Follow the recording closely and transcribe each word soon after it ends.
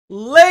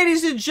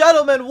Ladies and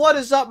gentlemen, what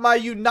is up, my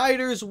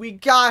uniters? We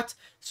got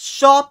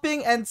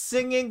shopping and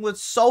singing with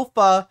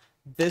Sofya.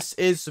 This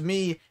is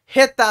me.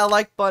 Hit that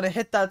like button,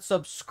 hit that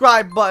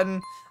subscribe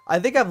button. I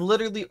think I've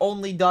literally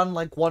only done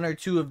like one or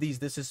two of these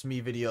This Is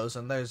Me videos,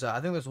 and there's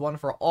I think there's one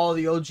for all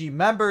the OG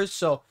members,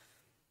 so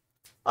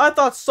I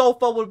thought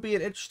Sofya would be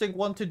an interesting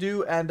one to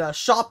do, and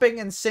shopping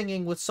and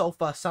singing with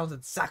Sofya sounds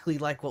exactly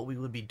like what we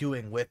would be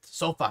doing with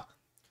Sofya.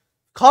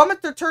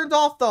 Comment they're turned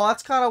off though,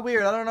 that's kind of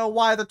weird. I don't know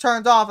why they're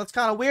turned off. That's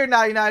kind of weird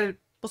now, United.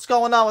 What's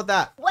going on with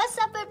that? What's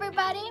up,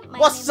 everybody? My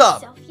name is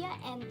Sofya,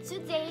 and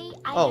today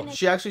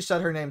she actually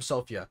said her name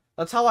Sofya.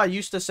 That's how I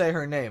used to say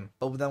her name,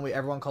 but then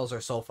everyone calls her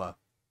Sofya.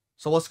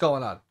 So what's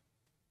going on?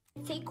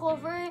 Take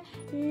over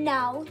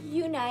Now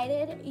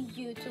United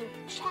YouTube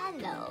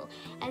channel,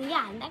 and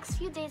yeah, next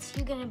few days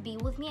you're gonna be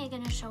with me. I'm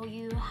gonna show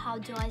you how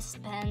do I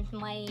spend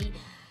my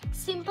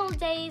simple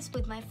days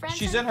with my friends.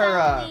 She's and in her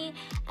family,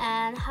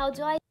 and how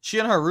do I she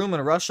in her room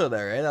in Russia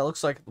there, eh? That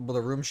looks like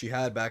the room she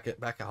had back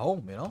at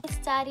home, you know?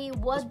 Study,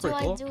 what do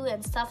I do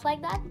and stuff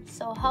like that.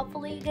 So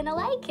hopefully you're gonna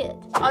like it.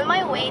 On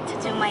my way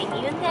to do my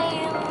new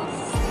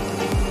nails.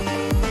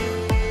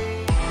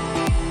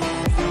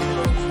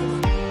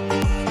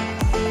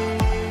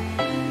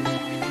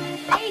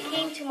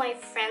 My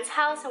friend's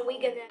house, and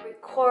we're gonna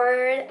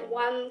record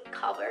one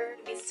cover.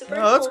 It's super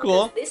cool. That's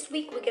cool. This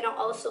week we're gonna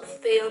also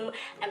film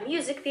a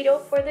music video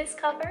for this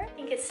cover. I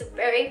think it's the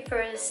very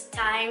first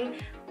time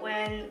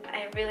when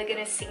I'm really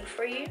gonna sing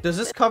for you. Does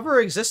this cover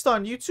exist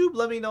on YouTube?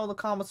 Let me know in the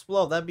comments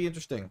below. That'd be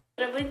interesting.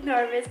 I'm a bit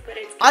nervous, but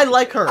it's I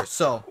like her,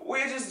 so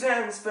we just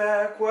dance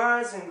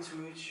backwards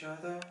into each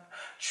other,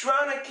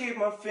 trying to keep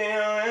my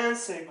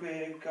feelings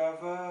sacred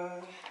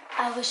covered.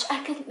 I wish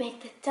I could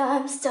make the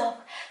time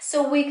stop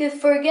so we could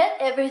forget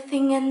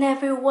everything and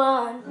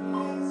everyone.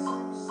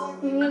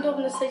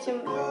 Неудобно с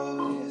этим.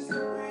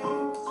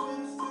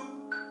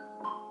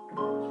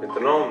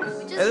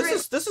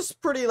 This is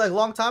pretty like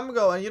long time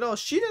ago, and you know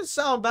she didn't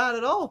sound bad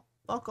at all.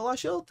 Not gonna lie,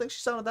 she don't think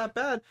she sounded that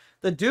bad.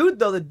 The dude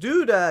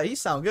he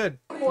sound good.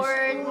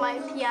 Record my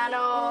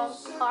piano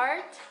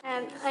part,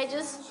 and I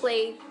just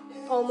played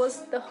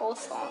almost the whole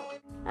song.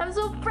 I'm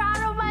so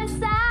proud of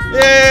myself.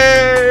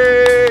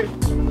 Yay!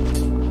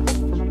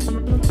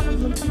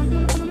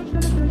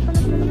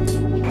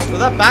 So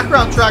that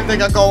background track they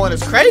got going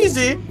is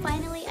crazy.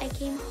 Finally, I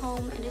came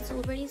home and it's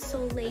already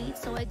so late,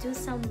 so I do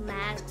some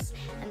masks,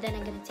 and then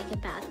I'm gonna take a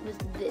bath with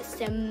this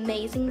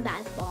amazing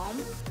bath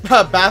bomb.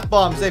 Bath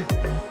bombs,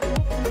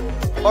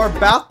 are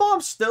bath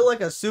bombs still like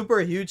a super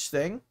huge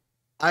thing?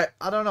 I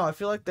don't know. I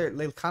feel like they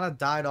kind of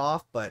died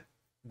off, but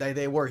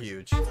they were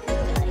huge.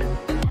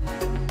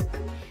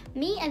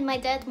 Me and my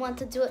dad want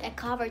to do a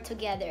cover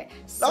together,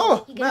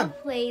 so he gonna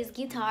play his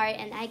guitar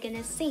and I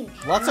gonna sing.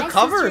 Lots of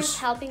covers. My sister's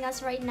helping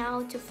us right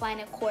now to find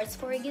a chords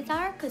for a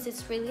guitar because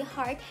it's really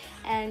hard,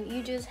 and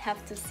you just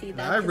have to see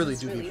that. I really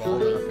do need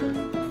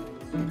volume.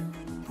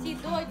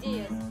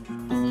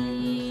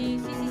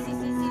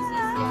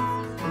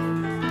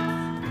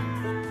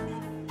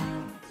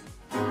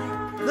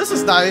 This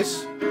is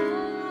nice.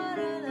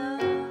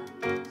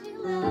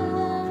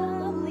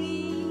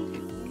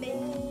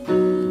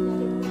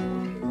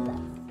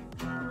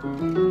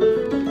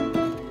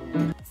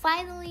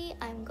 Finally,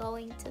 I'm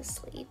going to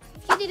sleep.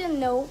 If you didn't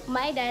know,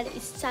 my dad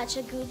is such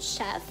a good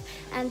chef,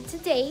 and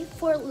today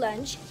for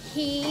lunch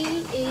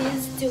he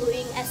is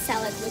doing a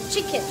salad with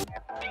chicken.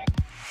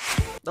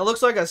 That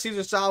looks like a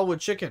Caesar salad with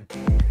chicken.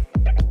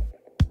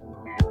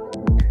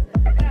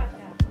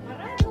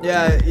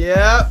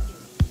 Yeah.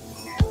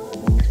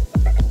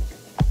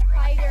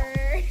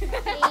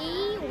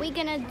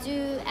 We're gonna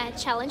do a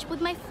challenge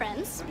with my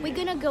friends. We're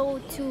gonna go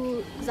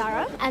to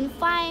Zara and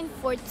find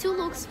for 2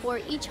 looks for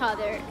each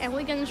other, and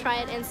we're gonna try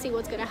it and see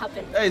what's gonna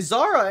happen. Hey,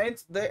 Zara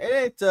it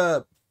ain't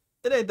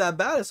that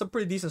bad. It's some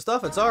pretty decent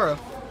stuff at Zara.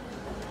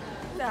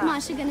 What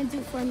Masha gonna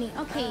do for me?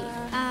 Okay,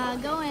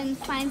 go and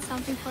find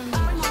something for me.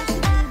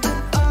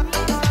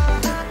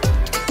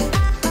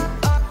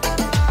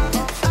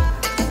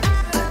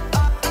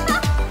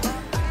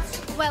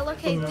 Well,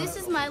 okay, this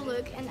is my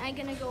look, and I'm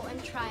gonna go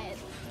and try it.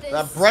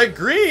 That bright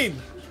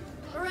green!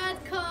 Red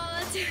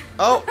coat!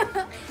 Oh!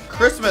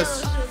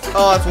 Christmas!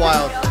 Oh, that's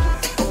wild.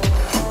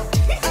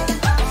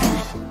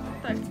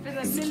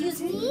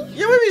 Excuse me?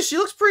 Yeah, maybe she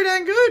looks pretty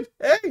dang good.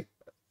 Hey!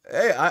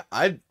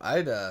 I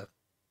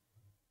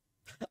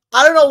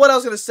don't know what I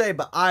was gonna say,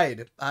 but I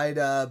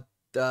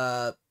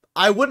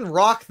wouldn't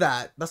rock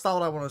that. That's not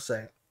what I want to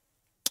say.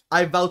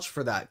 I vouch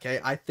for that,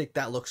 okay? I think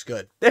that looks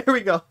good. There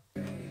we go.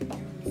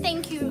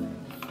 Thank you.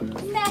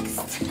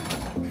 Next.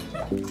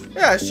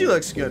 Yeah, she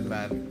looks good,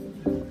 man.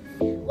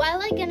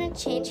 While I'm gonna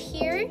change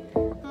here,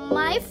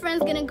 my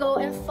friend's gonna go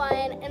and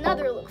find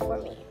another look for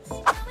me.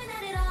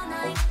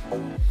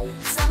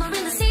 Summer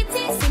in the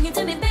city, singing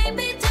to me,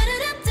 baby.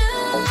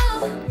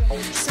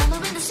 Summer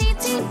in the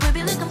city,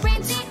 baby, looking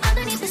pretty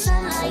underneath the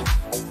sunlight.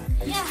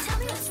 Yeah, tell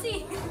me what's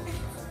see.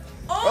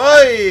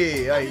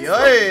 Oi, oi,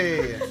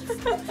 oi.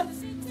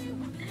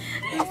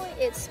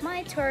 It's it's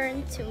my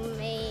turn to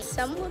make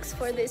some looks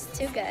for these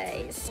two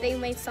guys. They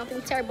made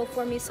something terrible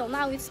for me, so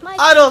now it's my turn.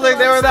 I don't think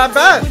they were that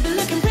bad. We've been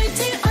looking pretty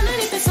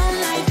underneath the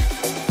sunlight.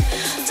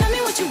 Tell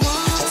me what you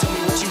want. Tell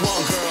me what you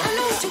want, girl. I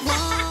know what you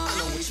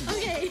want.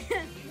 Okay.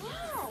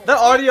 That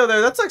audio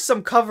there, that's like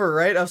some cover,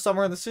 right? Of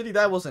Somewhere in the City.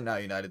 That wasn't Now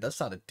United. That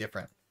sounded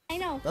different. I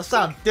know. That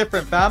sounded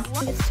different, fam.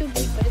 It's too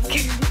big, but it's gonna be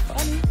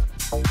funny.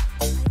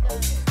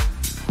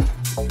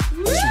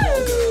 Woo!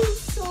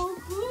 So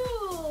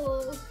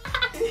cool.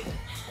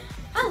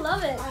 I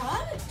love it. I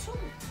love it too.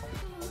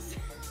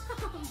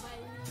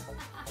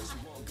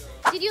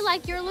 Did you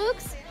like your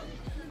looks?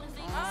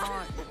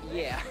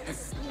 Yeah.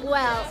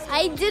 Well,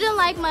 I didn't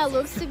like my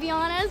looks, to be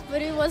honest,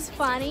 but it was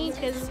funny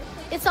because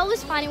it's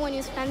always funny when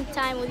you spend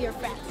time with your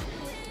friends.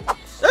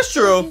 That's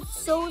true. Thank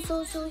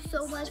you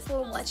so much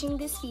for watching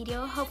this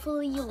video.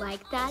 Hopefully you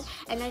like that,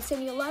 and I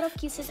send you a lot of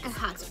kisses and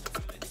hugs.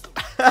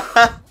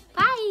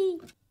 Bye.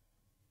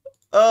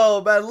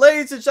 Oh man,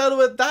 ladies and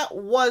gentlemen, that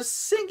was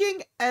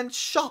singing and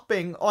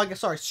shopping. Oh, I guess,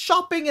 sorry,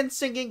 shopping and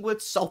singing with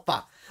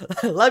Sofya.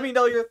 Let me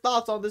know your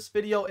thoughts on this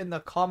video in the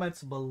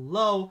comments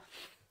below.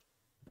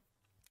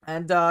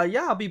 And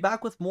yeah, I'll be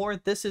back with more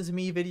This Is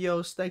Me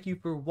videos. Thank you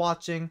for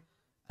watching,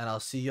 and I'll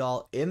see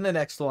y'all in the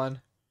next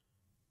one.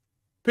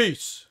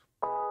 Peace.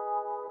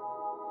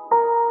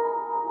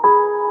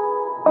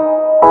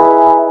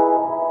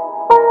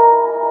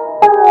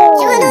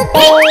 You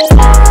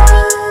wanna